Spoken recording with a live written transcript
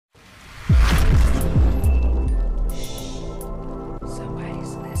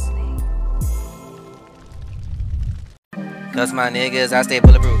Cause my niggas, I stay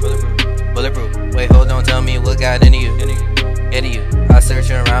bulletproof. Bulletproof. Wait, hold on, tell me what got into you. Into you. I search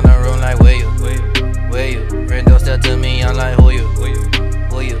around the room like, where you? Where you? Friend don't step to me, I'm like, who you? Who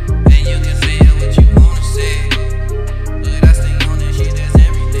you? And you can say what you wanna say. But I stay on this shit, that's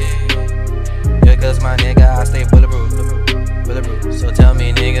everything. Yeah, cause my nigga, I stay bulletproof. Bulletproof. So tell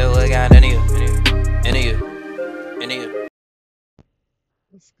me, nigga, what got into you? Into you. Into you.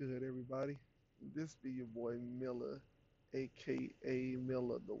 What's good, everybody? This be your boy Miller, aka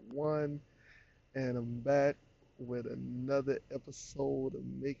Miller the One, and I'm back with another episode of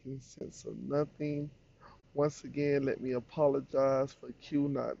Making Sense of Nothing. Once again, let me apologize for Q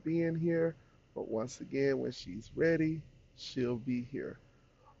not being here, but once again, when she's ready, she'll be here.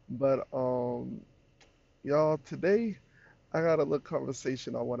 But y'all, today I got a little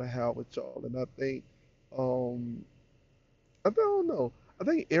conversation I want to have with y'all, and um, I don't know. I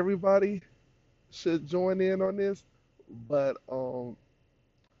think everybody should join in on this. But to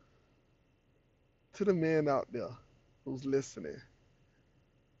the men out there who's listening,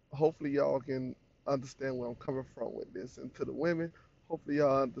 hopefully y'all can understand where I'm coming from with this. And to the women, hopefully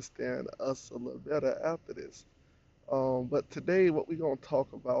y'all understand us a little better after this. But today, what we're gonna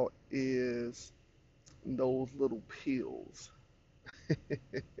talk about is those little pills.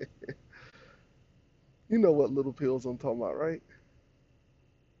 You know what little pills I'm talking about, right?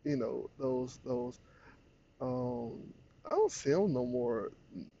 You know those. Um, I don't see them no more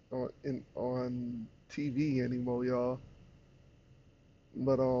on TV anymore, y'all.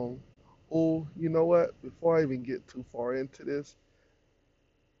 But oh, you know what? Before I even get too far into this,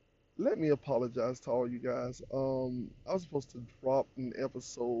 let me apologize to all you guys. I was supposed to drop an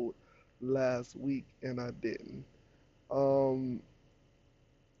episode last week and I didn't. Um,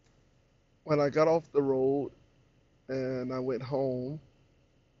 when I got off the road and I went home,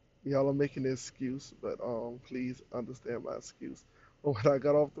 y'all are making an excuse, but please understand my excuse. But when I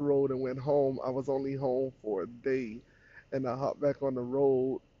got off the road and went home, I was only home for a day, and I hopped back on the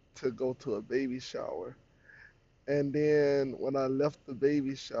road to go to a baby shower. And then when I left the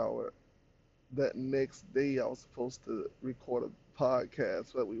baby shower, that next day I was supposed to record a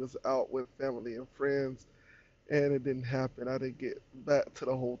podcast, but we was out with family and friends, and it didn't happen. I didn't get back to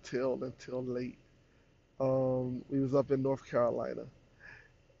the hotel until late. We was up in North Carolina,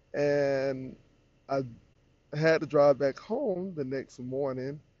 and I had to drive back home the next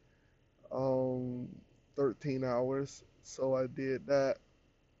morning, um, 13 hours. So I did that.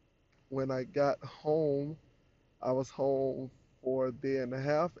 When I got home, I was home for a day and a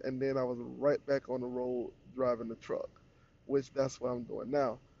half, and then I was right back on the road driving the truck, which that's what I'm doing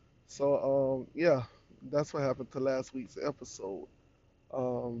now. So, yeah, that's what happened to last week's episode.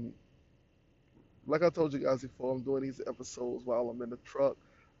 Um, like I told you guys before, I'm doing these episodes while I'm in the truck.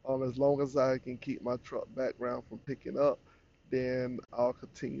 As long as I can keep my truck background from picking up, then I'll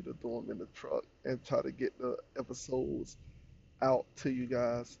continue to do them in the truck and try to get the episodes out to you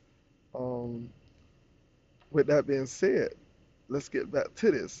guys. Um, with that being said, let's get back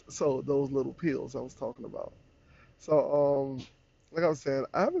to this. So those little pills I was talking about. So like I was saying,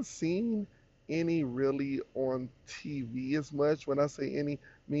 I haven't seen any really on TV as much. When I say any,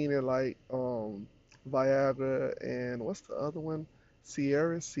 meaning like Viagra and what's the other one?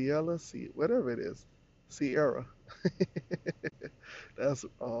 Sierra, Ciela, whatever it is, Sierra. That's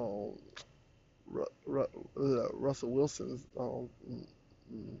Russell Wilson's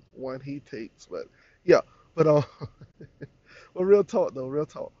one he takes, but yeah, but well, real talk though, real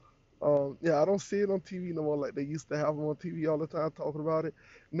talk. Yeah, I don't see it on TV no more like they used to have them on TV all the time talking about it.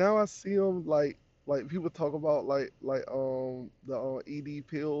 Now I see them like people talk about the ED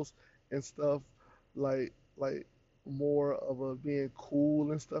pills and stuff, like more of a being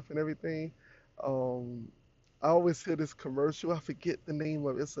cool and stuff and everything. Um, I always hear this commercial. I forget the name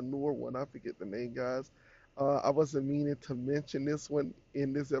of it. It's a newer one. I forget the name, guys. I wasn't meaning to mention this one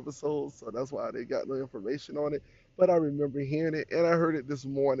in this episode, so that's why they got no information on it. But I remember hearing it, and I heard it this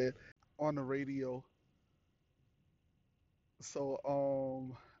morning on the radio.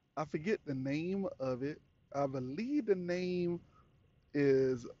 So I forget the name of it. I believe the name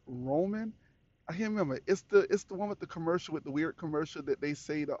is Roman. I can't remember. It's the one with the commercial with the weird commercial that they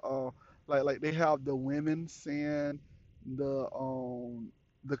say like they have the women saying the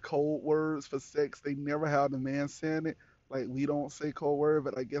code words for sex. They never have the man saying it. Like we don't say code word,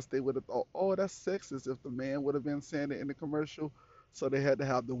 but I guess they would have thought, oh, that's sexist if the man would have been saying it in the commercial. So they had to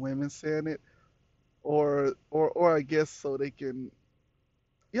have the women saying it, or I guess so they can.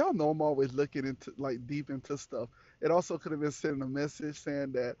 Y'all know I'm always looking into like deep into stuff. It also could have been sending a message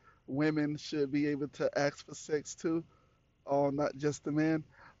saying that women should be able to ask for sex too, not just the men.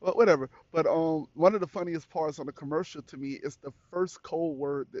 But whatever. But one of the funniest parts on the commercial to me is the first code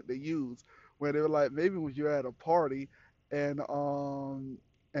word that they use, where they were like, maybe when you're at a party, and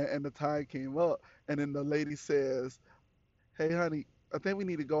and the time came up, and then the lady says, "Hey, honey, I think we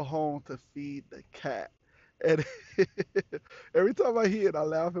need to go home to feed the cat." And every time I hear it, I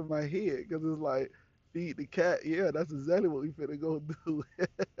laugh in my head because it's like, feed the cat. Yeah, that's exactly what we finna go do.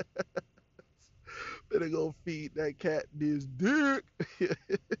 Finna go feed that cat this dick.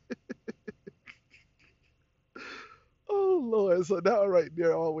 Oh Lord, so that right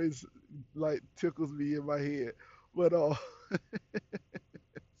there always like tickles me in my head. But oh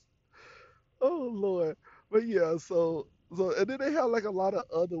Lord, but yeah, so and then they have like a lot of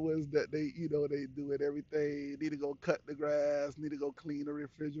other ones that they do and everything. Need to go cut the grass, need to go clean the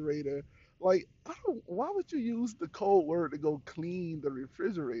refrigerator. Like I don't, why would you use the code word to go clean the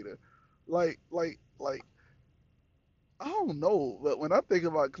refrigerator? Like I don't know, but when I think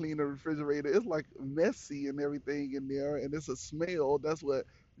about cleaning the refrigerator, it's like messy and everything in there, and it's a smell. That's what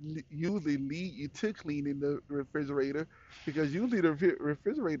usually lead you to cleaning the refrigerator, because usually the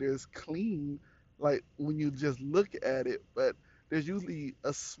refrigerator is clean, like when you just look at it, but there's usually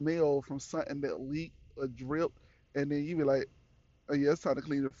a smell from something that leaked or dripped, and then you be like, oh yeah, it's time to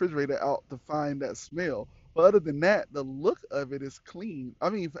clean the refrigerator out to find that smell. But other than that, the look of it is clean. I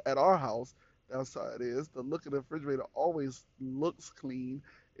mean, at our house, that's how it is. The look of the refrigerator always looks clean.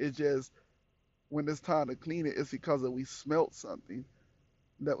 It's just when it's time to clean it, it's because we smelt something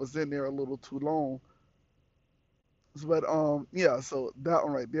that was in there a little too long. But yeah, so that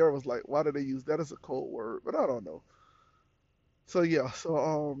one right there was like, why do they use that as a code word? But I don't know. So yeah,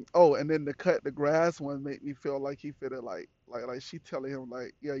 so oh, and then the cut the grass one made me feel like he fitted like she telling him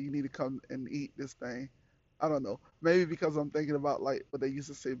like, yeah, you need to come and eat this thing. I don't know. Maybe because I'm thinking about like what they used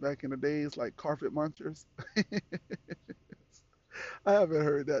to say back in the days, like carpet munchers. I haven't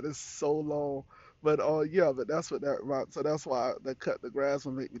heard that in so long. But yeah, but that's what that reminds. So that's why the cut the grass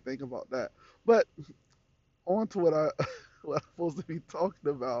one make me think about that. But on to what I what I'm supposed to be talking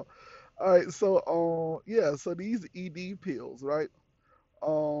about. All right, so yeah, so these ED pills, right?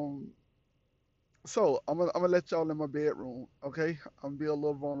 Um, so I'm gonna let y'all in my bedroom, okay? I'm gonna be a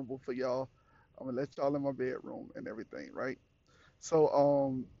little vulnerable for y'all. I'm gonna let y'all in my bedroom and everything, right?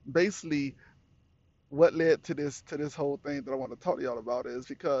 So basically what led to this whole thing that I want to talk to y'all about is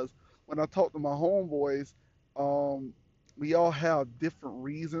because when I talk to my homeboys, um we all have different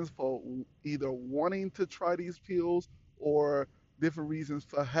reasons for either wanting to try these pills or different reasons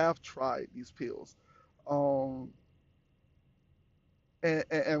for have tried these pills. Um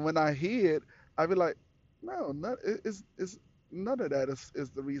and when I hear it, I be like, no, not, it's none of that is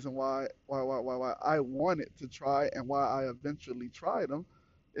the reason why I wanted to try and why I eventually tried them.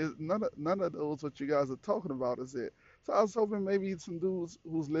 Is none of those what you guys are talking about is it. So I was hoping maybe some dudes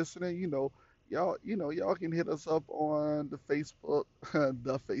who's listening, y'all can hit us up on the Facebook,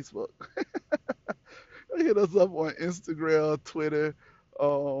 the Facebook, hit us up on Instagram, Twitter,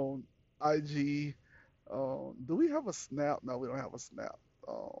 um, IG. Do we have a Snap? No, we don't have a Snap.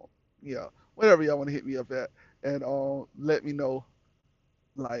 Um, yeah, whatever y'all want to hit me up at, and let me know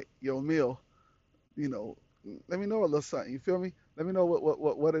like your meal. You know, let me know a little something. You feel me? Let me know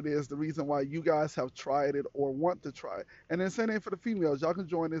what it is, the reason why you guys have tried it or want to try it. And then same thing for the females. Y'all can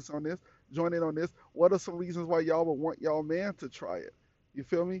join in on this. What are some reasons why y'all would want y'all man to try it? You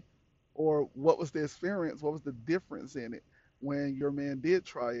feel me? Or what was the experience? What was the difference in it when your man did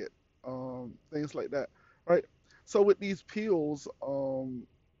try it? Things like that, right? So with these pills,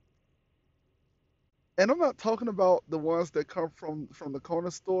 and I'm not talking about the ones that come from the corner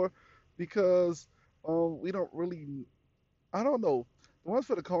store because we don't really, I don't know. The ones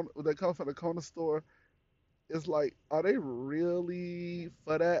for the corner that come from the corner store, it's like, are they really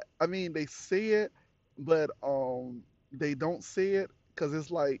for that? I mean, they say it, but they don't say it because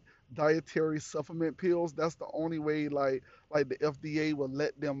it's like dietary supplement pills. That's the only way, like the FDA will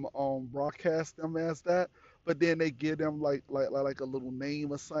let them broadcast them as that. But then they give them like a little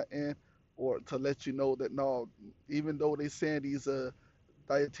name or something, or to let you know that no, even though they saying these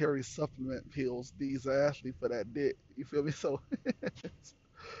dietary supplement pills, these are actually for that dick. You feel me? So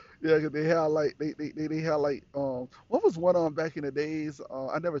yeah, 'cause they had like they had like what was one on back in the days?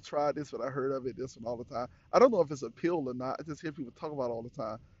 I never tried this, but I heard of it this one all the time. I don't know if it's a pill or not. I just hear people talk about it all the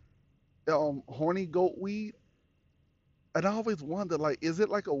time. Horny goat weed, and I always wonder like, is it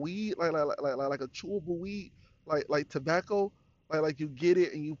like a weed, like a chewable weed, like tobacco, like you get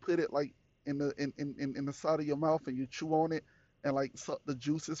it and you put it like in the side of your mouth and you chew on it and like suck the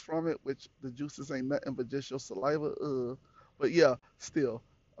juices from it, which the juices ain't nothing but just your saliva. But yeah, still.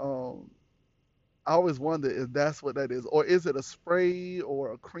 Um, I always wonder if that's what that is, or is it a spray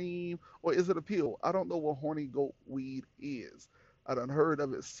or a cream, or is it a pill? I don't know what horny goat weed is. I done heard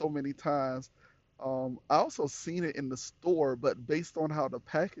of it so many times. I also seen it in the store, but based on how the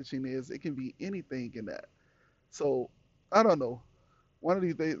packaging is, it can be anything in that. So I don't know. One of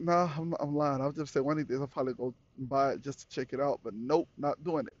these days, nah, I'm lying. I'll just say one of these days I'll probably go buy it just to check it out. But nope, not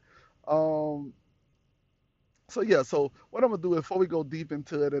doing it. Um, so yeah, so what I'm gonna do is before we go deep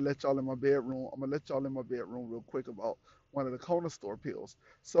into it and let y'all in my bedroom, I'm gonna let y'all in my bedroom real quick about one of the corner store pills.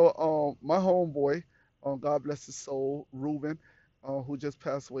 So my homeboy, God bless his soul, Ruben, who just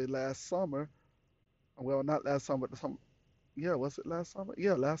passed away last summer. Well, not last summer, but some yeah, was it last summer?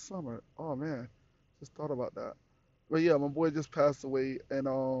 Yeah, last summer. Oh man, just thought about that. But yeah, my boy just passed away,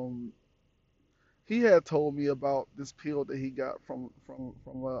 and he had told me about this pill that he got from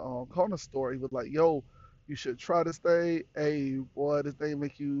a corner store. He was like, "Yo, you should try this thing. Hey, boy, this thing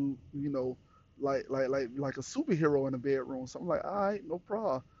make you, like a superhero in the bedroom." So I'm like, "All right, no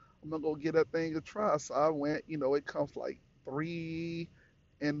problem. I'm gonna go get that thing a try." So I went. It comes like three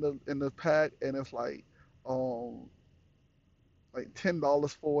in the pack, and it's um like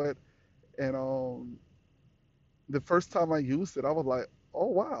 $10 for it. And the first time I used it, I was like, "Oh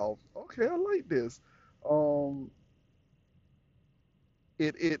wow, okay, I like this." Um,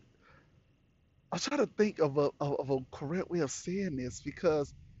 it I'm trying to think of a correct way of saying this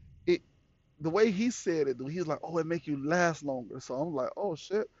because it the way he said it, he was like, "Oh, it make you last longer." So I'm like, "Oh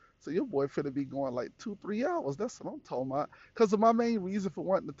shit." So your boy finna be going like 2, 3 hours. That's what I'm talking about. Because my main reason for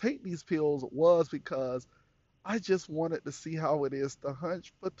wanting to take these pills was because I just wanted to see how it is to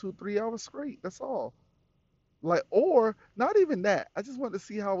hunch for 2, 3 hours straight. That's all. Like, or not even that. I just wanted to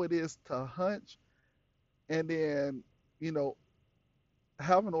see how it is to hunch and then, you know,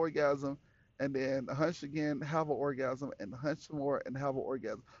 have an orgasm and then hunch again, have an orgasm and hunch some more and have an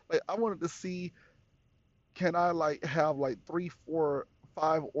orgasm. Like I wanted to see, can I like have like 3, 4,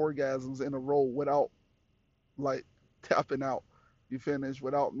 5 orgasms in a row without like tapping out. You finish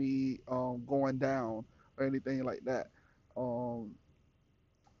without me going down or anything like that. Um,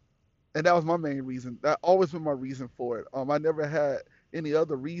 and that was my main reason. That always been my reason for it. I never had any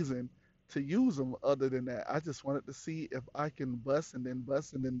other reason to use them other than that. I just wanted to see if I can bust and then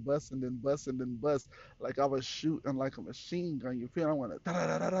bust and then bust and then bust and then bust like I was shooting like a machine gun. You feel? I want to da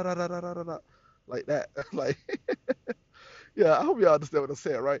da da da da da da da da da like that. Like yeah, I hope y'all understand what I'm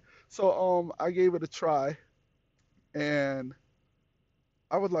saying, right? So I gave it a try and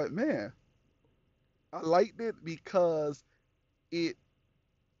I was like, man, I liked it because it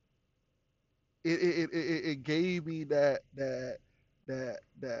it gave me that that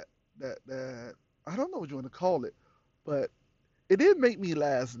I don't know what you want to call it, but it didn't make me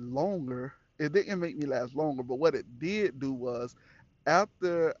last longer. It didn't make me last longer, but what it did do was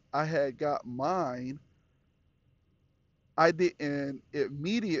after I had got mine, I didn't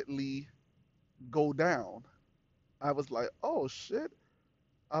immediately go down. I was like, oh shit,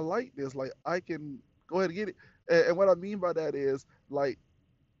 I like this. Like I can go ahead and get it. And what I mean by that is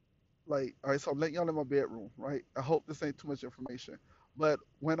all right, so I'm letting y'all in my bedroom, right? I hope this ain't too much information. But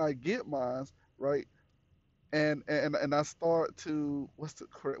when I get mine, right, and I start to what's the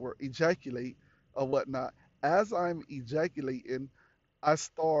correct word, ejaculate or whatnot. As I'm ejaculating, I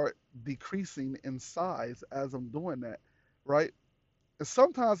start decreasing in size as I'm doing that, right? And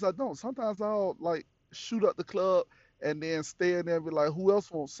sometimes I don't. Sometimes I'll like shoot up the club and then stay in there and be like, who else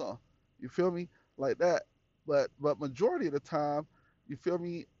wants some? You feel me? Like that. But majority of the time, you feel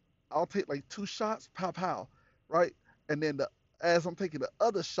me? I'll take like 2 shots, pow pow, right? And then as I'm taking the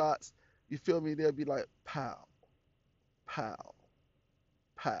other shots, you feel me? They'll be like pow, pow,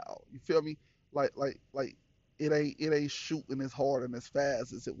 pow. You feel me? Like it ain't shooting as hard and as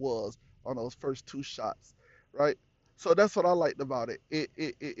fast as it was on those first 2 shots, right? So that's what I liked about it.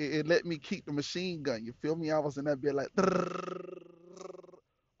 It let me keep the machine gun. You feel me? I was in that bit like,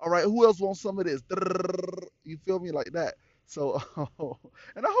 all right, who else wants some of this? You feel me like that? So,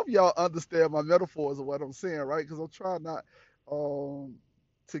 and I hope y'all understand my metaphors of what I'm saying, right? Because I'm trying not um,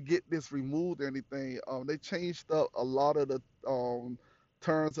 to get this removed or anything. They changed up a lot of the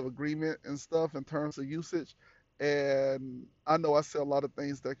terms of agreement and stuff in terms of usage. And I know I say a lot of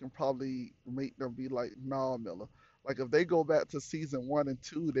things that can probably make them be like, nah, Miller. Like if they go back to season 1 and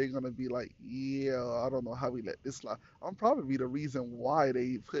 2, they're gonna be like, yeah, I don't know how we let this slide. I'm probably the reason why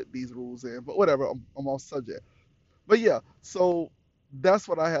they put these rules in, but whatever. I'm off subject. But yeah, so that's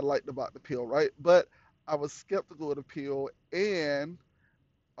what I had liked about the pill, right? But I was skeptical of the pill, and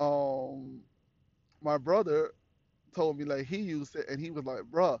um, my brother told me like he used it, and he was like,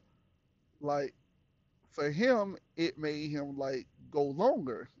 bruh, like for him, it made him like go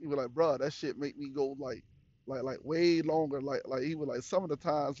longer. He was like, bro, that shit make me go like way longer. Like he was like some of the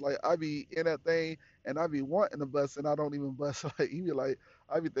times like I be in that thing and I be wanting to bust and I don't even bust. Like he be like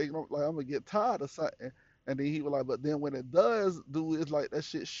I be thinking like I'm gonna get tired of something. And then he was like, but then when it does do, it's like that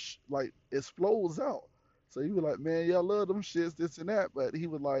shit like explodes out. So he was like, man, y'all love them shits, this and that. But he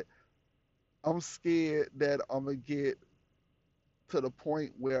was like, I'm scared that I'm gonna get to the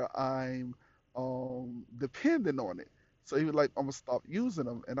point where I'm dependent on it. So he was like, I'm gonna stop using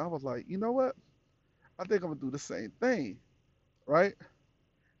them. And I was like, you know what? I think I'm gonna do the same thing, right?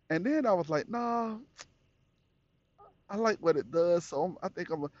 And then I was like, nah, I like what it does. So I think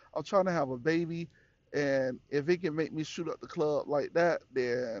I'm trying to have a baby, and if it can make me shoot up the club like that,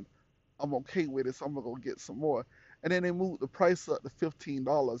 then I'm okay with it. So I'm gonna go get some more. And then they moved the price up to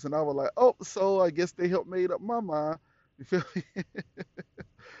 $15, and I was like, oh, so I guess they helped made up my mind. You feel me?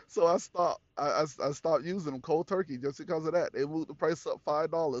 So I stopped. I stopped using them cold turkey just because of that. They moved the price up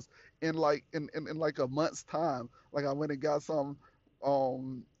 $5 in like in like a month's time. Like I went and got some,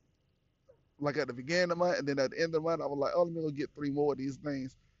 um, like at the beginning of the month, and then at the end of the month, I was like, oh, let me go get three more of these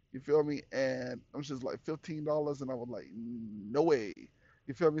things. You feel me? And I'm just like $15, and I was like, no way.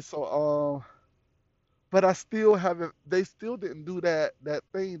 You feel me? So but I still haven't. They still didn't do that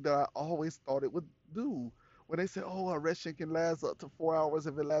thing that I always thought it would do. When they say, "Oh, erection can last up to 4 hours.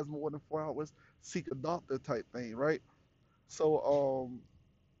 If it lasts more than 4 hours, seek a doctor," type thing, right? So,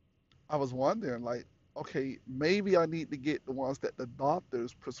 I was wondering, like, okay, maybe I need to get the ones that the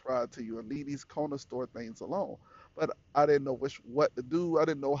doctors prescribe to you and leave these corner store things alone. But I didn't know what to do. I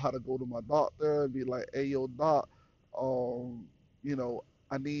didn't know how to go to my doctor and be like, "Hey, yo, doc, um, you know,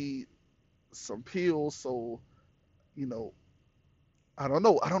 I need some pills, so." You know, I don't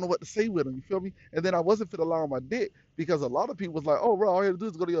know. I don't know what to say with him. You feel me? And then I wasn't fit allow my dick because a lot of people was like, "Oh, bro, all you have to do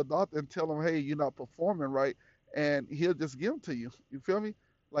is go to your doctor and tell him, hey, you're not performing right, and he'll just give them to you." You feel me?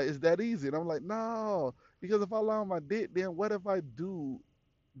 Like it's that easy. And I'm like, no, because if I allow my dick, then what if I do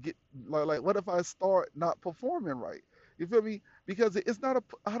get like what if I start not performing right? You feel me? Because it's not a.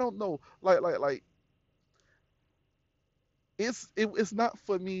 I don't know. Like it's not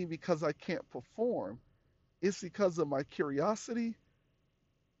for me because I can't perform. It's because of my curiosity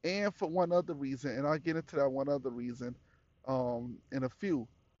and for one other reason, and I'll get into that one other reason in a few.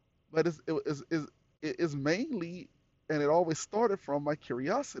 But it's mainly, and it always started from my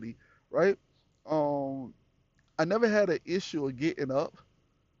curiosity, right? Um, I never had an issue of getting up.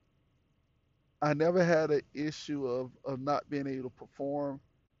 I never had an issue of not being able to perform.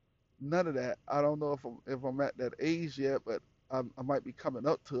 None of that. I don't know if I'm at that age yet, but I might be coming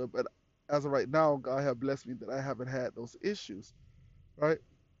up to it. But as of right now, God have blessed me that I haven't had those issues, right?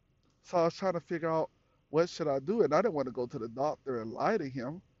 So I was trying to figure out what should I do, and I didn't want to go to the doctor and lie to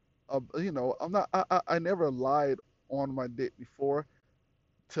him. I'm not. I never lied on my dick before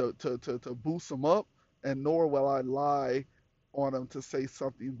to boost him up, and nor will I lie on him to say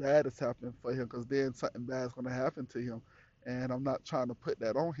something bad is happening for him, because then something bad is going to happen to him, and I'm not trying to put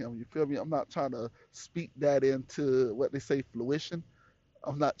that on him. You feel me? I'm not trying to speak that into what they say fruition.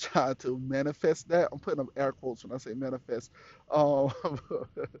 I'm not trying to manifest that. I'm putting up air quotes when I say manifest, um,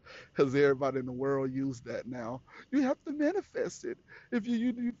 because everybody in the world use that now. You have to manifest it. If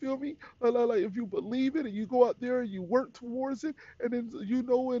you feel me, like if you believe it and you go out there and you work towards it, and then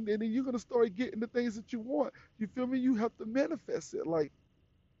and then you're gonna start getting the things that you want. You feel me? You have to manifest it. Like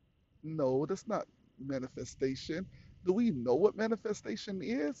no, that's not manifestation. Do we know what manifestation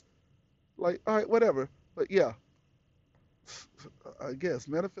is? Like all right, whatever. But yeah, I guess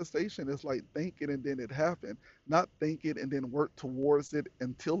manifestation is like thinking and then it happened, not thinking and then work towards it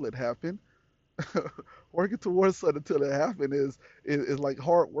until it happened. Working towards something until it happened is like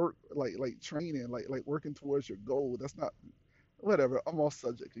hard work, like training, like working towards your goal. That's not whatever. I'm off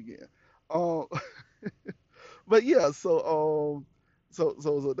subject again. Um, but yeah, so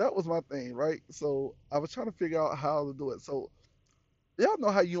that was my thing, right? So I was trying to figure out how to do it. So y'all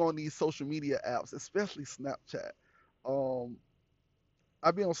know how you on these social media apps, especially Snapchat. Um,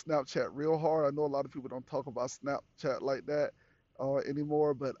 I be on Snapchat real hard. I know a lot of people don't talk about Snapchat like that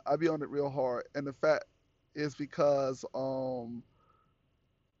anymore, but I be on it real hard. And the fact is because I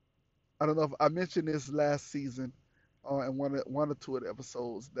don't know if I mentioned this last season in one or two of the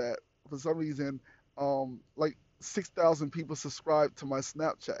episodes that for some reason like 6,000 people subscribe to my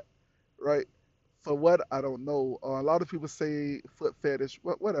Snapchat, right? For what I don't know. A lot of people say foot fetish,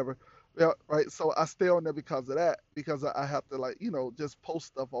 whatever. Yeah, right. So I stay on there because of that, because I have to like just post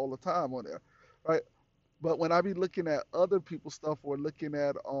stuff all the time on there, right? But when I be looking at other people's stuff or looking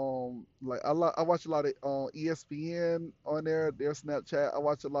at like I watch a lot of ESPN on there, their Snapchat. I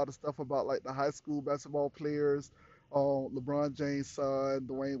watch a lot of stuff about like the high school basketball players, LeBron James' son,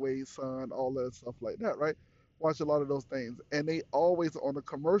 Dwayne Wade's son, all that stuff like that, right? Watch a lot of those things, and they always on the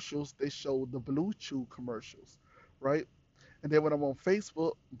commercials they show the Blue Chew commercials, right? And then when I'm on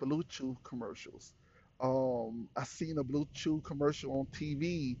Facebook, Bluechew commercials. I seen a Bluechew commercial on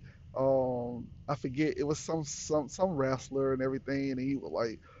TV. I forget it was some wrestler and everything, and he was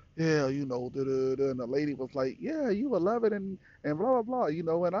like, yeah, da, da, da, and the lady was like, yeah, you will love it, and blah blah blah,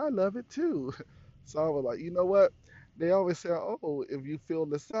 and I love it too. So I was like, you know what? They always say, oh, if you fill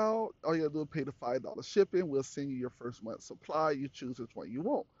this out, all you gotta do is pay the $5 shipping. We'll send you your first month supply. You choose which one you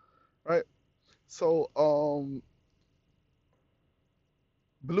want, right? So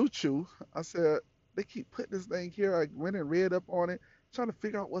Blue Chew. I said, they keep putting this thing here. I went and read up on it, trying to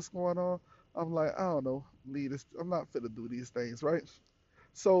figure out what's going on. I'm like, I don't know, lead this. I'm not fit to do these things, right?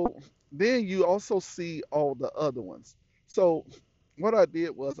 So then you also see all the other ones. So what I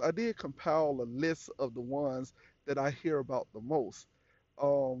did was I did compile a list of the ones that I hear about the most.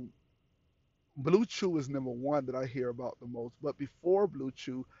 Um, Blue Chew is number one that I hear about the most. But before Blue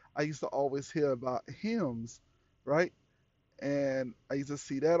Chew, I used to always hear about hymns, right? And I used to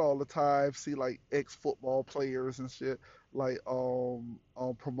see that all the time. See like ex football players and shit, like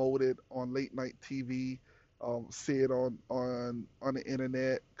promoted on late night TV. See it on the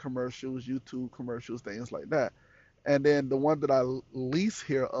internet, commercials, YouTube commercials, things like that. And then the one that I least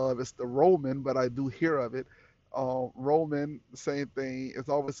hear of is the Roman, but I do hear of it. Roman, same thing. It's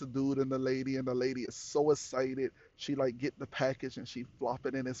always a dude and the lady is so excited. She like get the package and she flop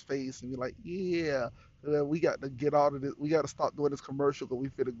it in his face and be like, "Yeah, we got to get out of this. We got to stop doing this commercial because we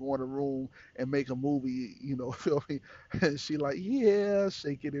finna go in a room and make a movie." Feel me? And she like, "Yeah,"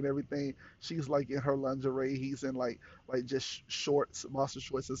 shaking and everything. She's like in her lingerie. He's in like just shorts, boxer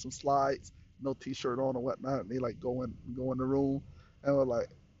shorts and some slides, no t-shirt on or whatnot, and they like go in the room, and we're like,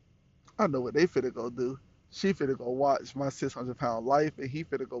 I know what they finna go do. She finna go watch my 600-pound life, and he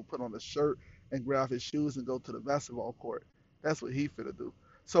finna go put on a shirt and grab his shoes and go to the basketball court. That's what he finna do.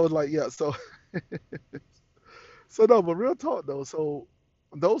 So it's like, yeah, so no, but real talk though. So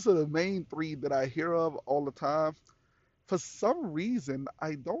those are the main three that I hear of all the time. For some reason,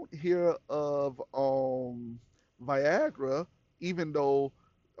 I don't hear of Viagra, even though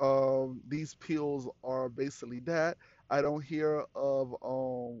these pills are basically that. I don't hear of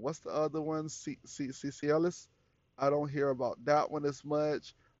what's the other one? Cialis. I don't hear about that one as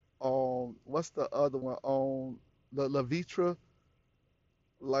much. What's the other one? The Levitra.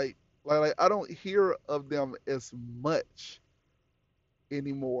 Like I don't hear of them as much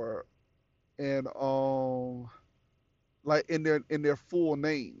anymore, and like in their full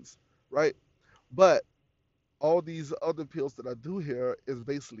names, right? But all these other pills that I do here is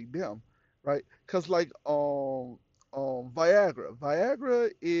basically them, right? Cause like Viagra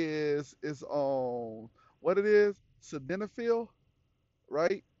is what it is, sildenafil,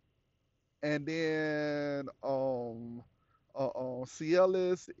 right? And then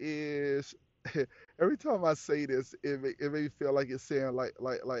Cialis is every time I say this, it may feel like it's saying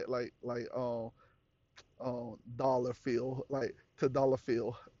dollar feel, like to dollar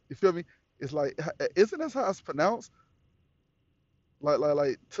feel. You feel me? It's like, isn't that how it's pronounced?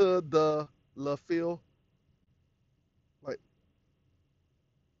 Like to the la feel, like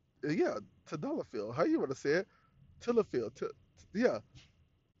yeah, to dollar feel. How you want to say it? To la feel. Yeah,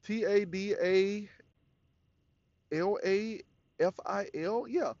 Tadalafil.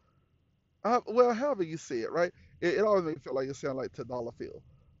 Yeah. Well, however you say it, right? It always makes me feel like it sounds like to dollar feel.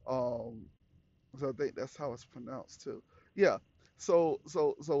 Um, so I think that's how it's pronounced too. Yeah. So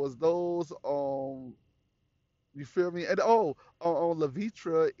as those you feel me? And on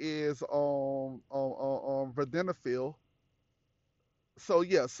Levitra is Vardenafil. So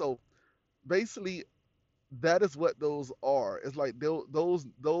yeah, so basically that is what those are. It's like those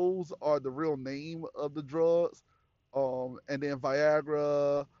are the real name of the drugs. And then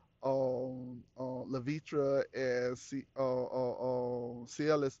Viagra, Levitra, and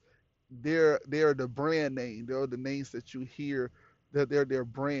Cialis, they're the brand name. They're the names that you hear. That they're their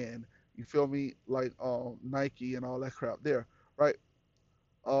brand. You feel me? Like Nike and all that crap there, right?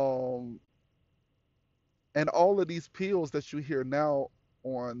 Um, and all of these pills that you hear now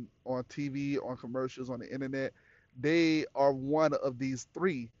on TV, on commercials, on the internet, they are one of these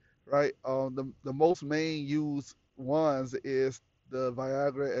three, right? The most main used ones is the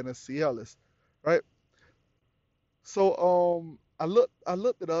Viagra and the Cialis, right? So I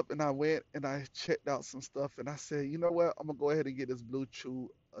looked it up and I went and I checked out some stuff and I said, you know what, I'm gonna go ahead and get this Blue Chew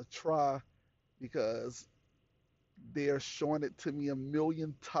a try because they are showing it to me a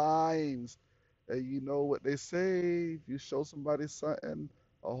million times. And you know what they say, if you show somebody something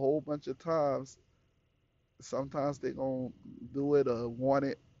a whole bunch of times, sometimes they gonna do it or want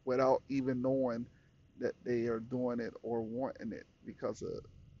it without even knowing that they are doing it or wanting it, because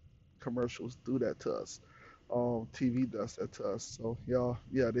commercials do that to us. TV does that to us. So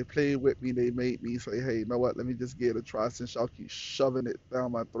yeah, they played with me. They made me say, hey, you know what? Let me just give it a try since y'all keep shoving it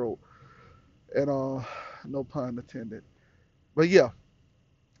down my throat. And no pun intended. But yeah,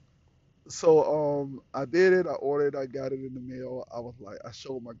 so I did it. I ordered. I got it in the mail. I was like, I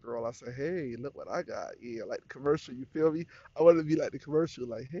showed my girl. I said, hey, look what I got. Yeah, like the commercial. You feel me? I wanted to be like the commercial.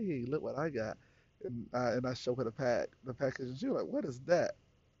 Like, hey, look what I got. And I showed her the package, and she was like, what is that?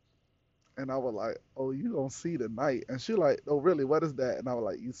 And I was like, oh, you gonna see tonight. And she like, oh, really? What is that? And I was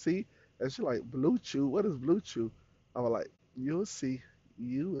like, you see? And she like, Bluechew. What is Bluechew? I was like, you'll see.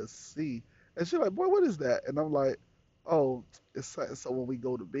 You will see. And she like, boy, what is that? And I'm like, oh, it's so when we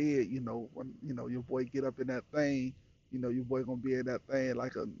go to bed, when your boy get up in that thing, your boy gonna be in that thing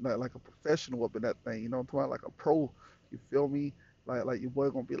like a professional up in that thing. You know what I'm talking about? Like a pro. You feel me? Like your boy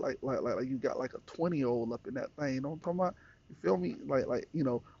gonna be like you got like a 20-year-old up in that thing. You know what I'm talking about? You feel me?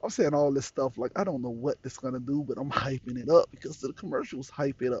 I'm saying all this stuff like I don't know what this gonna do, but I'm hyping it up because the commercials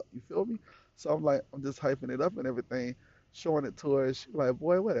hype it up. You feel me? So I'm just hyping it up and everything, showing it to her. She like,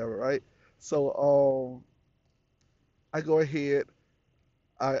 boy, whatever, right? So I go ahead.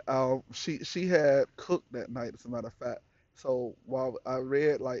 She had cooked that night, as a matter of fact. So while I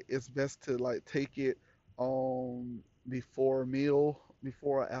read like it's best to like take it before a meal,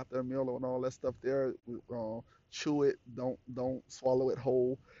 before or after a meal and all that stuff there. Chew it, don't swallow it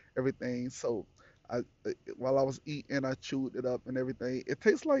whole, everything. So I while I was eating, I chewed it up and everything. It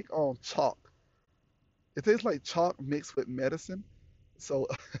tastes like chalk. It tastes like chalk mixed with medicine. So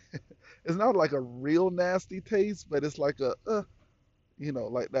it's not like a real nasty taste, but it's like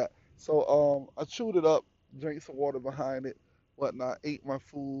like that. So I chewed it up, drank some water behind it, whatnot, ate my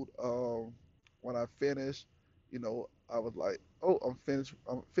food. When I finished, I was like, oh, I'm finished.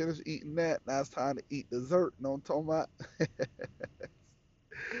 I'm finished eating that. Now it's time to eat dessert. You know what I'm talking about?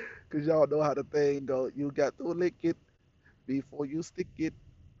 Cause y'all know how the thing go. You got to lick it before you stick it.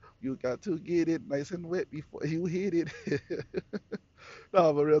 You got to get it nice and wet before you hit it.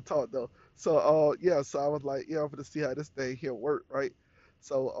 No, but real talk though. So yeah, so I was like, yeah, I'm gonna see how this thing here work, right?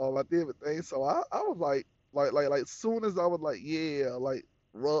 So I did the thing. So I was like soon as I was like, yeah, like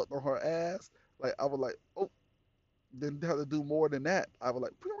rubbed on her ass, like I was like, oh, didn't have to do more than that. I was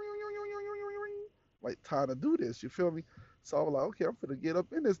like time to do this. You feel me? So I was like, okay, I'm gonna get up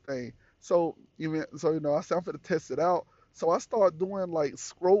in this thing. I said I'm gonna test it out. So I started doing like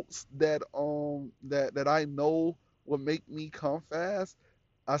scropes that I know will make me come fast.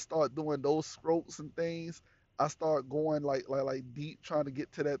 I start doing those scropes and things. I start going like deep, trying to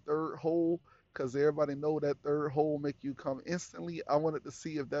get to that third hole, because everybody know that third hole make you come instantly. I wanted to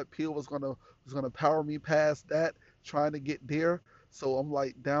see if that pill was gonna power me past that, trying to get there. So I'm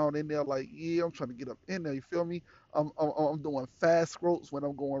like down in there, like yeah, I'm trying to get up in there. You feel me? I'm doing fast scropes when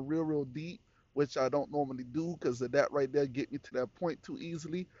I'm going real deep, which I don't normally do because of that right there get me to that point too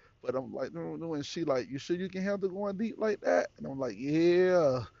easily. But I'm like, no, no, and she like, you sure you can handle going deep like that? And I'm like,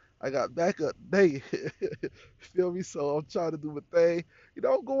 yeah, I got backup day. Feel me? So I'm trying to do my thing,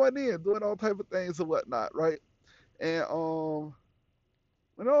 going in, doing all type of things and whatnot, right? And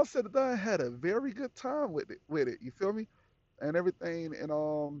when all said and done, I had a very good time with it. You feel me? And everything,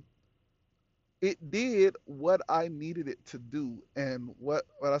 and it did what I needed it to do, and what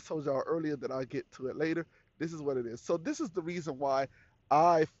I told y'all earlier that I'll get to it later. This is what it is. So this is the reason why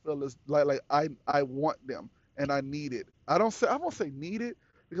I feel as like I want them and I need it. I won't say need it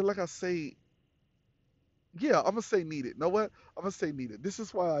because like I say, yeah, I'm gonna say need it. Know what? I'm gonna say need it. This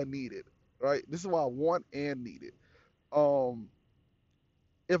is why I need it, right? This is why I want and need it. Um,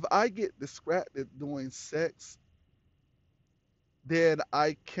 if I get distracted doing sex, then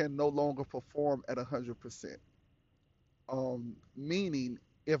I can no longer perform at 100%. Meaning,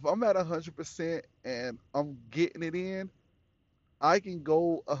 if I'm at 100% and I'm getting it in, I can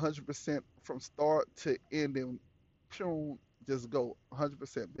go 100% from start to end and boom, just go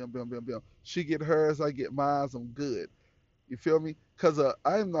 100%. Bim, bim, bim, bim. She get hers, I get mine. I'm good. You feel me? Cause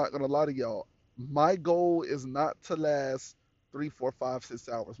I'm not gonna lie to y'all. My goal is not to last 3, 4, 5, 6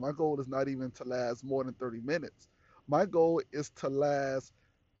 hours. My goal is not even to last more than 30 minutes. My goal is to last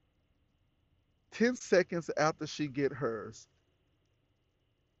 10 seconds after she get hers.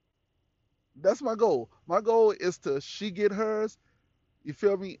 That's my goal. My goal is to she get hers. You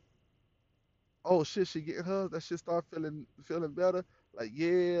feel me? Oh shit, she get hers. That shit start feeling better. Like,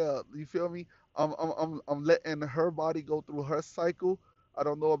 yeah, you feel me? I'm letting her body go through her cycle. I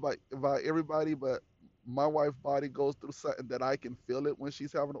don't know about everybody, but my wife's body goes through something that I can feel it when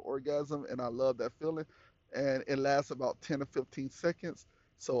she's having an orgasm, and I love that feeling. And it lasts about 10 or 15 seconds.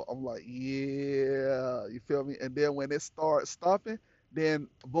 So I'm like, yeah, you feel me? And then when it starts stopping, then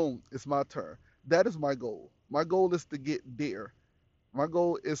boom, it's my turn. That is my goal. My goal is to get there. My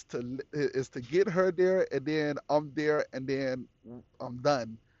goal is to get her there, and then I'm there, and then I'm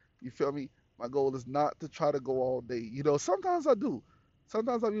done. You feel me? My goal is not to try to go all day. You know, sometimes I do.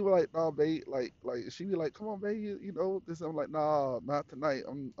 Sometimes I be like, nah, babe, like she be like, come on, babe, you know this. I'm like, nah, not tonight.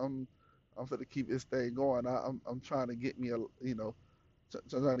 I'm gonna keep this thing going. I'm trying to get me a, you know,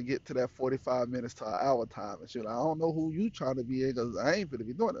 trying to get to that 45 minutes to an hour time. And she like, I don't know who you trying to be in, because I ain't gonna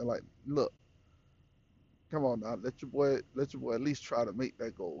be doing it. Like, look, come on now, let your boy at least try to make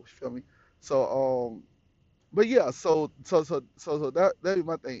that goal. You feel me? So but yeah, so that is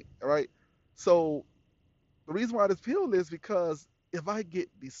my thing, all right? So the reason why this pill is because if I get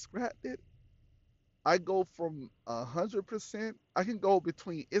distracted, I go from 100%. I can go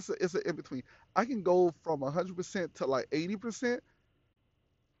between. It's a in between. I can go from 100% to like 80%.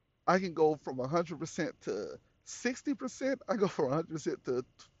 I can go from 100% to 60%. I go from 100% to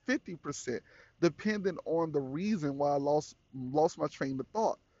 50%, depending on the reason why I lost my train of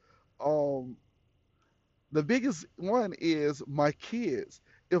thought. Um, the biggest one is my kids.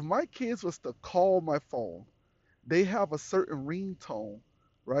 If my kids was to call my phone, they have a certain ringtone,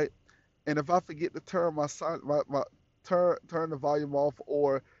 right? And if I forget to turn my turn the volume off,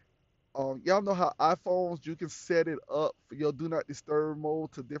 or y'all know how iPhones you can set it up for your do not disturb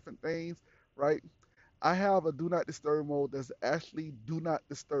mode to different things, right? I have a do not disturb mode that's actually do not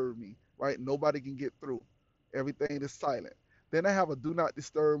disturb me, right? Nobody can get through. Everything is silent. Then I have a do not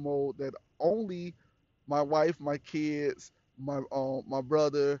disturb mode that only my wife, my kids, my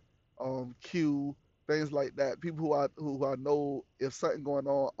brother, Q, things like that. People who I know if something going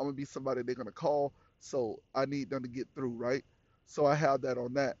on, I'm gonna be somebody they're gonna call. So I need them to get through, right? So I have that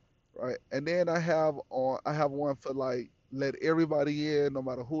on that, right? And then I have one for like let everybody in, no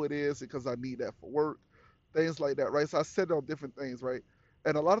matter who it is, because I need that for work, things like that, right? So I set it on different things, right?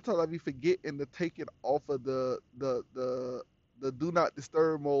 And a lot of times I be forgetting to take it off of the do not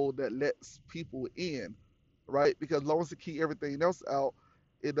disturb mode that lets people in, right? Because as long as it keep everything else out,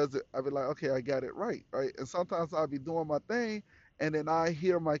 it doesn't. I be like, okay, I got it right, right? And sometimes I'll be doing my thing, and then I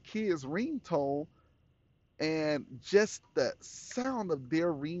hear my kids' ringtone, and just the sound of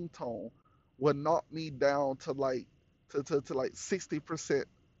their ringtone will knock me down to like to like 60%,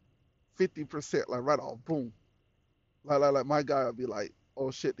 50%, like right off, boom. Like my guy would be like,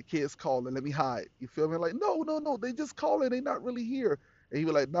 "Oh shit, the kids calling. Let me hide." You feel me? Like, no, no, no, they just calling. They not really here. And he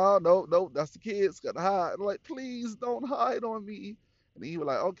be like, "No, no, no, that's the kids. Gotta hide." I'm like, "Please don't hide on me." And he was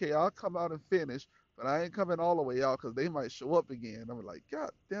like, "Okay, I'll come out and finish, but I ain't coming all the way out because they might show up again." I'm like,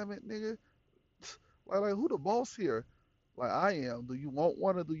 "God damn it, nigga! Like who the boss here?" Like I am. Do you want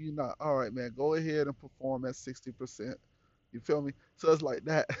one or do you not? All right, man, go ahead and perform at 60%. You feel me? So it's like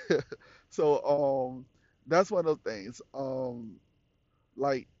that. So that's one of those things.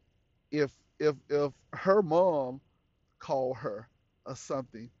 Like if her mom called her or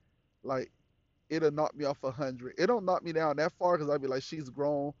something, like it'll knock me off 100. It don't knock me down that far because I'd be like, she's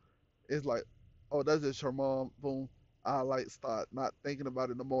grown. It's like, oh, that's just her mom. Boom. I like start not thinking about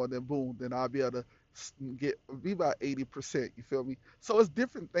it no more. And then boom, then I'll be able to get be about 80%. You feel me? So it's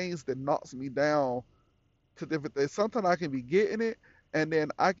different things that knocks me down to different things. Sometimes I can be getting it, and then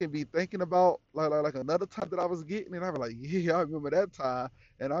I can be thinking about like another time that I was getting it. I be like, yeah, I remember that time,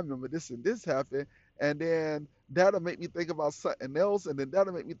 and I remember this and this happened, and then that'll make me think about something else, and then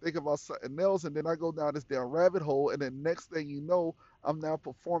that'll make me think about something else, and then I go down this damn rabbit hole, and then next thing you know, I'm now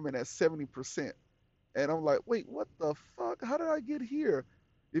performing at 70%, and I'm like, wait, what the fuck? How did I get here?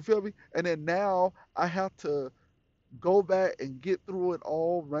 You feel me? And then now I have to go back and get through it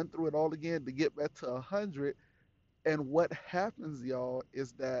all, run through it all again to get back to 100. And what happens, y'all,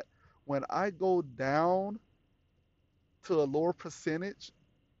 is that when I go down to a lower percentage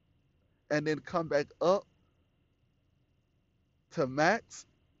and then come back up to max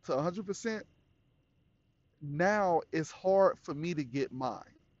to 100%, now it's hard for me to get mine.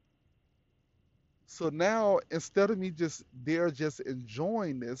 So now instead of me just there just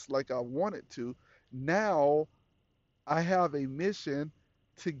enjoying this like I wanted to, now I have a mission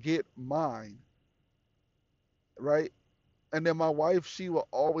to get mine, right? And then my wife, she will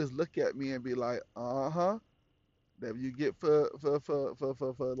always look at me and be like, uh-huh, that you get for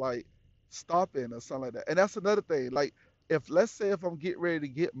like stopping or something like that. And that's another thing. Like if let's say if I'm getting ready to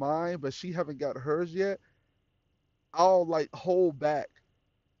get mine, but she haven't got hers yet, I'll like hold back,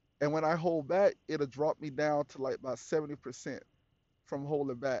 and when I hold back, it'll drop me down to like about 70% from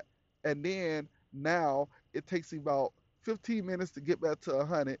holding back. And then now it takes me about 15 minutes to get back to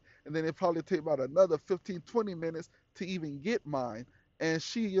 100. And then it probably take about another 15, 20 minutes to even get mine. And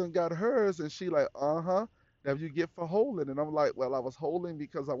she even got hers and she like, uh-huh, that you get for holding. And I'm like, well, I was holding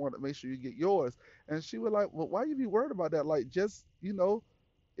because I wanted to make sure you get yours. And she was like, well, why you be worried about that? Like, just,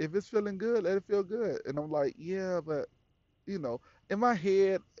 if it's feeling good, let it feel good. And I'm like, yeah, but you know, in my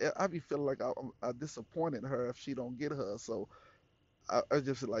head, I be feeling like I disappointed her if she don't get her. So I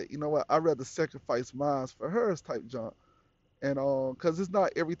just like, you know what? I'd rather sacrifice mine for hers type junk. And cause it's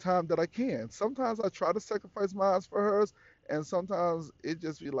not every time that I can. Sometimes I try to sacrifice mine for hers, and sometimes it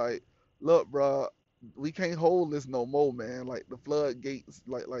just be like, look, bruh, we can't hold this no more, man. Like the floodgates,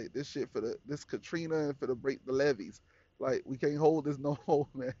 like this shit for this Katrina and for the break the levees. Like we can't hold this no more,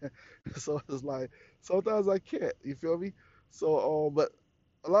 man. So it's like sometimes I can't. You feel me? So but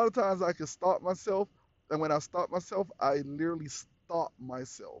a lot of times I can stop myself, and when I stop myself, I literally stop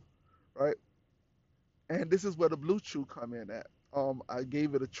myself, right? And this is where the Bluechew come in at. I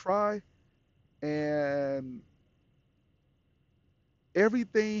gave it a try, and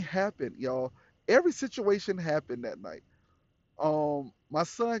everything happened, y'all. Every situation happened that night. My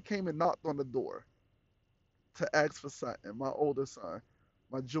son came and knocked on the door to ask for something. My older son,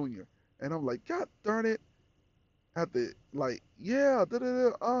 my junior, and I'm like, God darn it! At the like, yeah,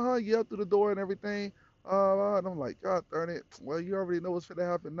 yeah, through the door and everything. And I'm like, God darn it! Well, you already know what's gonna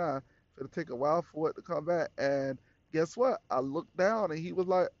happen now. It's gonna take a while for it to come back. And guess what? I looked down and he was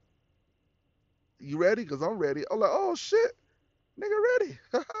like, you ready? Because I'm ready. I'm like, oh shit, nigga ready.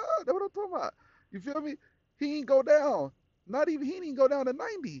 That's what I'm talking about. You feel me? He ain't go down. Not even he didn't go down to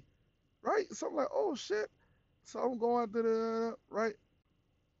 90, right? So I'm like, oh shit. So I'm going to the right.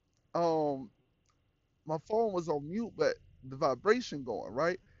 Um, my phone was on mute, but the vibration going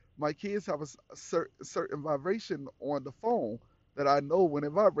right. My kids have a certain vibration on the phone that I know when it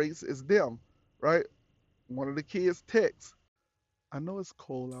vibrates, it's them, right? One of the kids texts. I know it's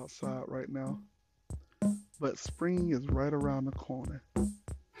cold outside right now, but spring is right around the corner.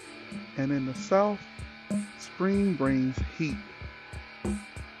 And in the South, spring brings heat.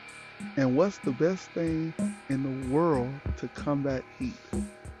 And what's the best thing in the world to combat heat?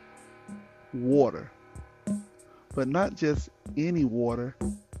 Water. But not just any water.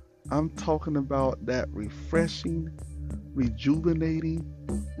 I'm talking about that refreshing, rejuvenating,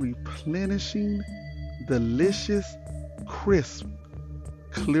 replenishing, delicious, crisp,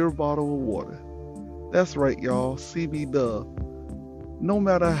 clear bottle of water. That's right, y'all. CB Dub. No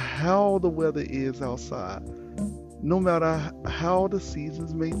matter how the weather is outside, no matter how the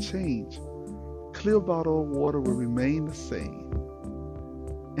seasons may change, clear bottle of water will remain the same,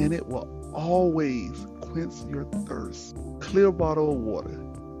 and it will always quench your thirst. Clear bottle of water.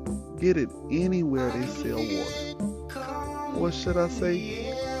 Get it anywhere they sell water. Or should I say,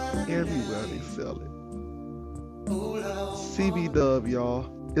 everywhere they sell it. CB Dub,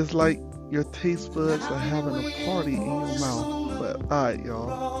 y'all. It's like your taste buds are having a party in your mouth. But alright,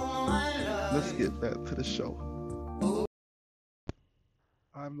 y'all. Let's get back to the show.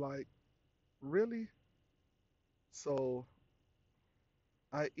 I'm like, really? So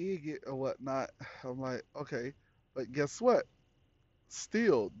I egg it or whatnot. I'm like, okay. But guess what?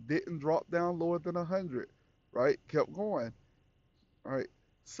 Still didn't drop down lower than 100, right? Kept going, right?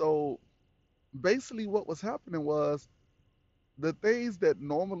 So basically, what was happening was the things that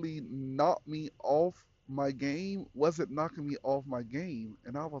normally knock me off my game wasn't knocking me off my game.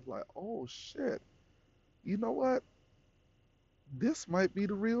 And I was like, oh shit, you know what? This might be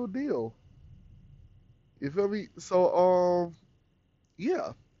the real deal. You feel me? So,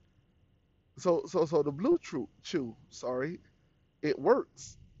 yeah. So the chew, sorry, it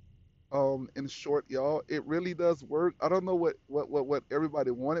works. In short, y'all, it really does work. I don't know what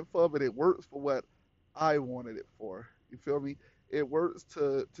everybody wanted for, but it works for what I wanted it for. You feel me? It works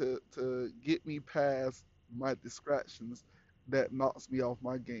to get me past my distractions that knocks me off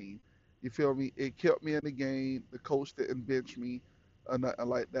my game. You feel me? It kept me in the game. The coach didn't bench me or nothing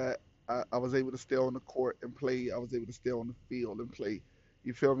like that. I was able to stay on the court and play. I was able to stay on the field and play.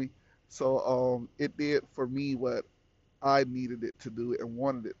 You feel me? So it did for me what I needed it to do and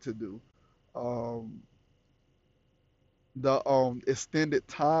wanted it to do. Um, the extended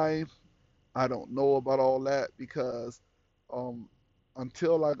time, I don't know about all that because um,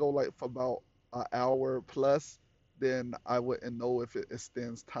 until I go like for about an hour plus, then I wouldn't know if it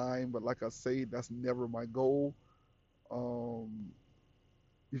extends time. But like I say, that's never my goal. Um,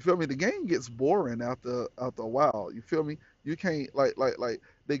 you feel me? The game gets boring after a while. You feel me? You can't like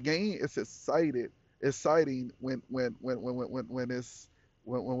the game is excited exciting when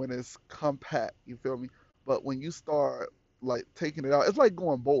it's compact. You feel me? But when you start like taking it out, it's like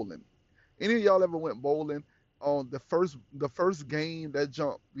going bowling. Any of y'all ever went bowling? On the first game, that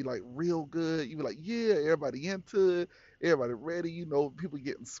jump be like real good. You be like, yeah, everybody into it, everybody ready. People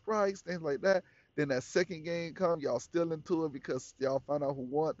getting strikes, things like that. Then that second game come, y'all still into it because y'all find out who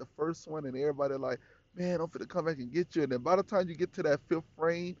won the first one, and everybody like, man, I'm finna come back and get you. And then by the time you get to that fifth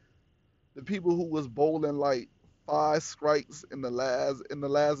frame, the people who was bowling like five strikes in the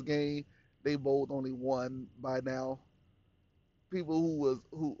last game, they bowled only one by now. People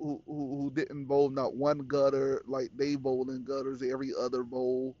who didn't bowl not one gutter, like they bowling gutters every other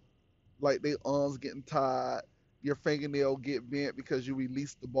bowl, like they arms getting tied, your fingernail get bent because you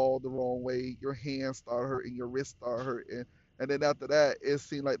released the ball the wrong way, your hands start hurting, your wrist start hurting, and then after that, it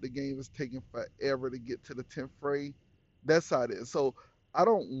seemed like the game is taking forever to get to the 10th frame. That's how it is. So I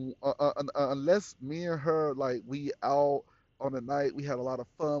don't unless me and her like we out on the night, we had a lot of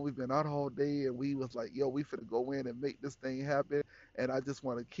fun, we've been out all day, and we was like, yo, we finna go in and make this thing happen, and I just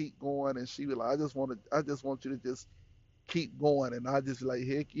want to keep going, and she was like, I just want you to just keep going, and I just like,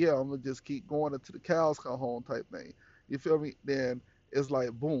 heck yeah, I'm gonna just keep going until the cows come home type thing. You feel me? Then it's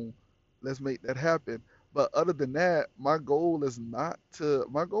like boom, let's make that happen. But other than that, my goal is not to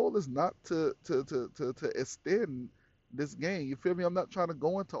extend this game. You feel me? I'm not trying to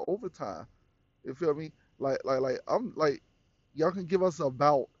go into overtime. You feel me? Like I'm like, y'all can give us a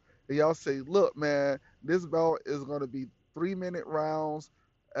bout, and y'all say, look, man, this bout is gonna be 3-minute rounds,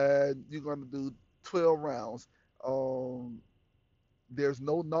 and you're gonna do 12 rounds. Um, there's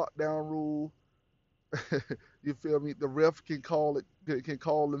no knockdown rule. You feel me? The ref can call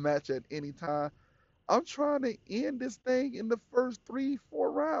the match at any time. I'm trying to end this thing in the first 3,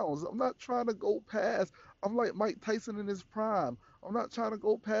 4 rounds. I'm not trying to go past. I'm like Mike Tyson in his prime. I'm not trying to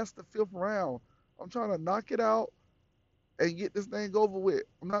go past the fifth round. I'm trying to knock it out and get this thing over with.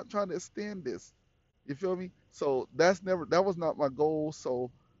 I'm not trying to extend this. You feel me? So that was not my goal.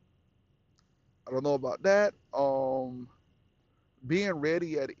 So I don't know about that. Being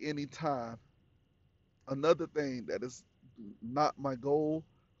ready at any time. Another thing that is not my goal,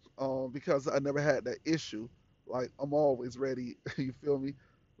 because I never had that issue. Like I'm always ready. You feel me?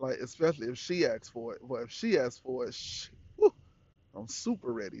 Like especially if she asks for it. Well, if she asks for it, whew, I'm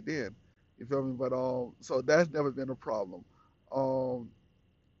super ready then. You feel me? But so that's never been a problem. Um,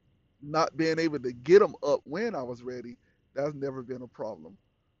 Not being able to get them up when I was ready, that's never been a problem.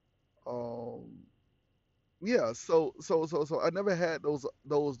 Um, yeah, so I never had those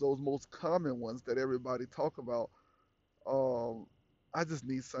most common ones that everybody talk about. Um, I just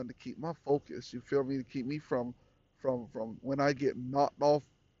need something to keep my focus. You feel me? To keep me from when I get knocked off,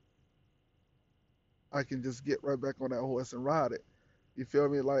 I can just get right back on that horse and ride it. You feel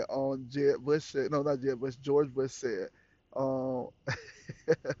me? Like on Jeb Bush said, no, not Jeb Bush, George Bush said, um,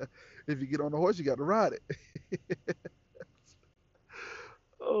 if you get on the horse, you got to ride it.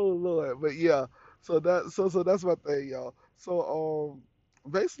 Oh Lord, but yeah. So that's my thing, y'all. So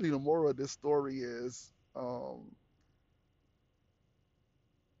basically the moral of this story is,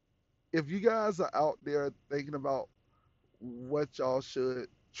 if you guys are out there thinking about what y'all should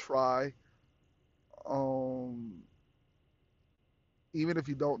try, um, even if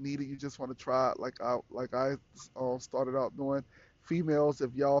you don't need it, you just want to try it, like I started out doing. Females,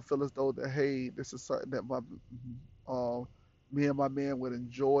 if y'all feel as though that, hey, this is something that my um me and my man would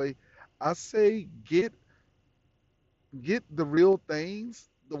enjoy, I say get the real things,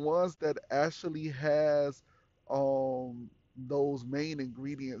 the ones that actually has those main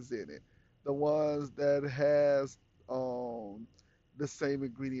ingredients in it, the ones that has um the same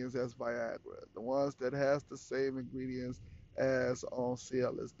ingredients as Viagra, the ones that has the same ingredients as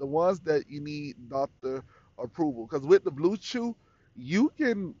Cialis, the ones that you need doctor approval. Because with the Blue Chew, you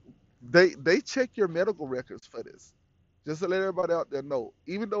can they check your medical records for this. Just to let everybody out there know,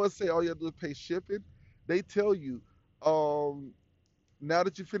 even though it say all you have to do is pay shipping, they tell you, um, now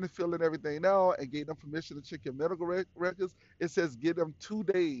that you finish filling everything out and getting them permission to check your medical records, it says give them 2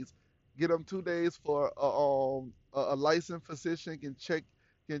 days. Give them 2 days for a licensed physician can check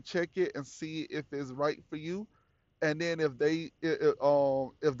it and see if it's right for you. And then if they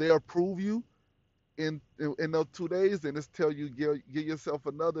approve you in those 2 days, then it's tell you give yourself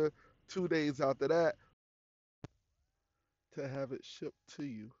another 2 days after that to have it shipped to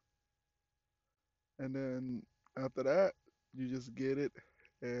you. And then after that, you just get it,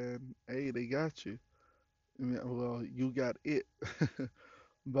 and hey, they got you. I mean, well, you got it.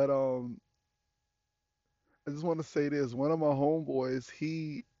 But I just want to say this: one of my homeboys,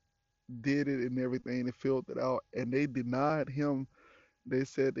 he did it and everything, and filled it out, and they denied him they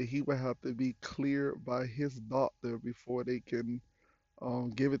said that he would have to be cleared by his doctor before they can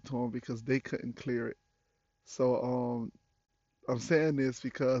give it to him because they couldn't clear it. So I'm saying this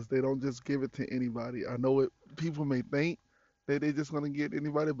because they don't just give it to anybody. I know it. People may think that they're just gonna get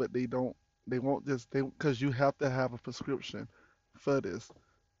anybody, but they don't. They won't just they because you have to have a prescription for this.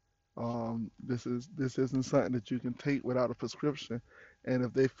 This isn't something that you can take without a prescription. And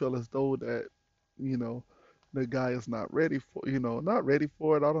if they feel as though that, you know, the guy is not ready for, not ready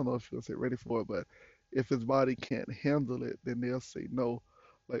for it, I don't know if you'll say ready for it, but if his body can't handle it, then they'll say no.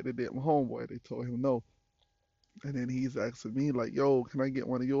 Like they did my homeboy, they told him no. And then he's asking me like, "Yo, can I get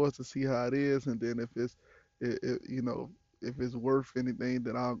one of yours to see how it is?" And then if if it's worth anything,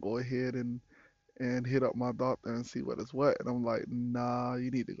 then I'll go ahead and hit up my doctor and see what is what. And I'm like, nah, you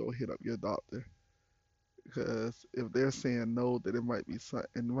need to go hit up your doctor because if they're saying no, then it might be something,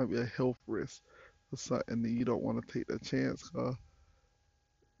 it might be a health risk or something, and you don't want to take that chance.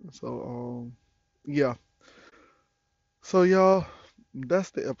 So yeah. So y'all,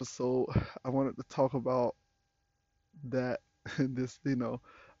 that's the episode. I wanted to talk about that. This, I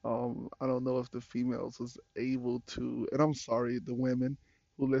don't know if the females was able to, and I'm sorry, the women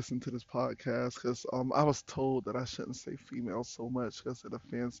who listen to this podcast, because I was told that I shouldn't say females so much because it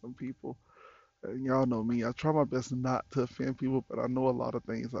offends some people. And y'all know me, I try my best not to offend people, but I know a lot of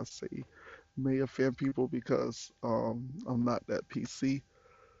things I say may offend people because I'm not that PC.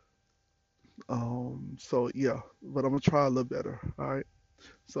 So yeah, but I'm gonna try a little better. All right.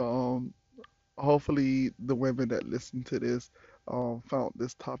 So hopefully the women that listen to this found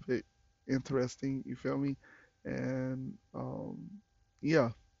this topic interesting. You feel me? And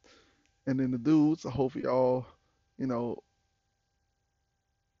yeah, and then the dudes, I hope y'all, you know,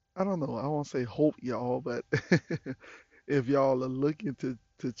 I don't know, I won't say hope y'all, but if y'all are looking to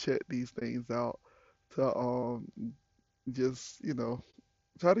check these things out, to just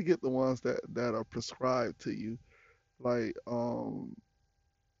try to get the ones that are prescribed to you, like all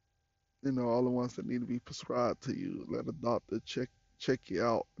the ones that need to be prescribed to you. Let a doctor check you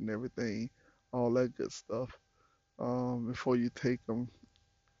out and everything, all that good stuff before you take them.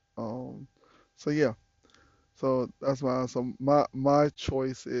 Um, so yeah, so that's my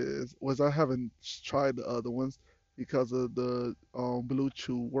choice was I haven't tried the other ones because of the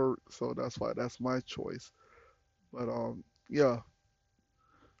Bluechew work, so that's why that's my choice. But yeah,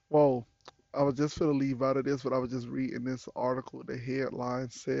 well, I was just gonna leave out of this, but I was just reading this article. The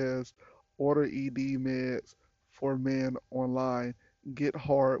headline says, "Order ED meds for men online. Get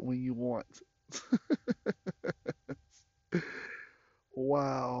hard when you want."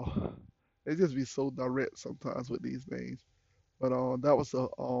 Wow, they just be so direct sometimes with these things. But that was a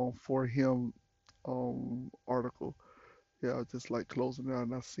for him article. Yeah, just like closing out,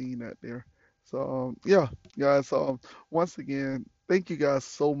 and I seen that there. So yeah, guys. Once again, thank you guys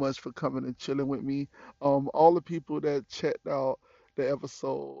so much for coming and chilling with me. All the people that checked out the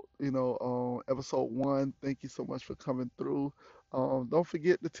episode, episode one, thank you so much for coming through. Don't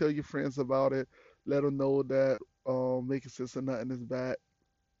forget to tell your friends about it. Let them know that Making Sense of Nothing is back.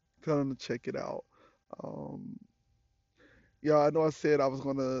 Tell them to check it out. Um, yeah, I know I said I was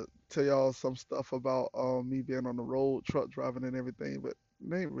gonna tell y'all some stuff about me being on the road, truck driving and everything, but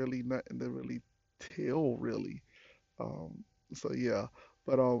there ain't really nothing to really tell really. Um, so yeah,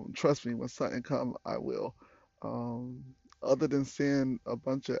 but trust me, when something come, I will. Um, other than seeing a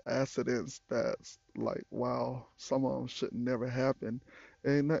bunch of accidents that's like, wow, some of them should never happen.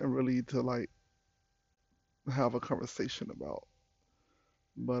 Ain't nothing really to like have a conversation about.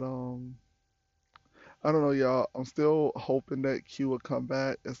 But I don't know, y'all. I'm still hoping that Q will come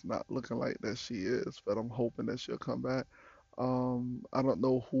back. It's not looking like that she is, but I'm hoping that she'll come back. I don't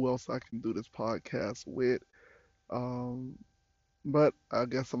know who else I can do this podcast with. Um, but I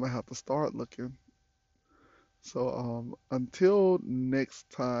guess I'm gonna have to start looking. So until next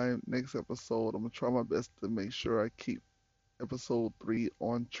time, next episode, I'm gonna try my best to make sure I keep episode 3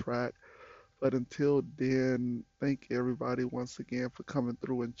 on track. But until then, thank everybody once again for coming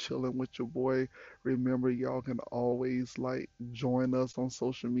through and chilling with your boy. Remember, y'all can always like join us on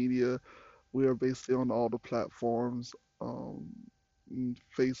social media. We are basically on all the platforms, um,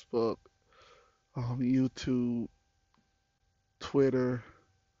 Facebook, YouTube, Twitter,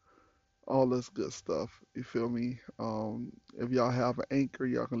 all this good stuff. You feel me? If y'all have an Anchor,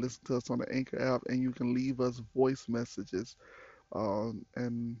 y'all can listen to us on the Anchor app, and you can leave us voice messages,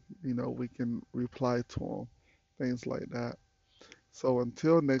 and we can reply to them, things like that. So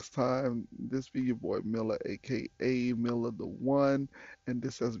until next time, this be your boy Miller, aka Miller the One, and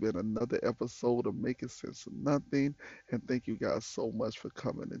this has been another episode of Making Sense of Nothing. And thank you guys so much for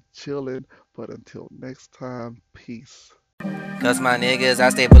coming and chilling. But until next time, peace. Cause my niggas, I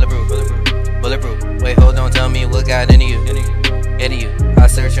stay bulletproof. Bulletproof. Wait, hold on, tell me what got into you. Into you. I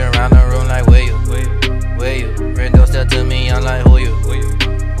search around the room like where you? Where you? Rendo step to me, I'm like who you?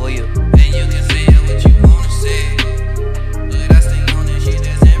 Who you? And you can say what you wanna say, but I stay on this shit,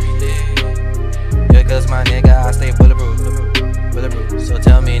 that's everything. Yeah, cause my nigga, I stay bulletproof. Bulletproof. So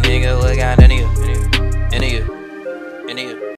tell me, nigga, what got into you? Into you. Into you.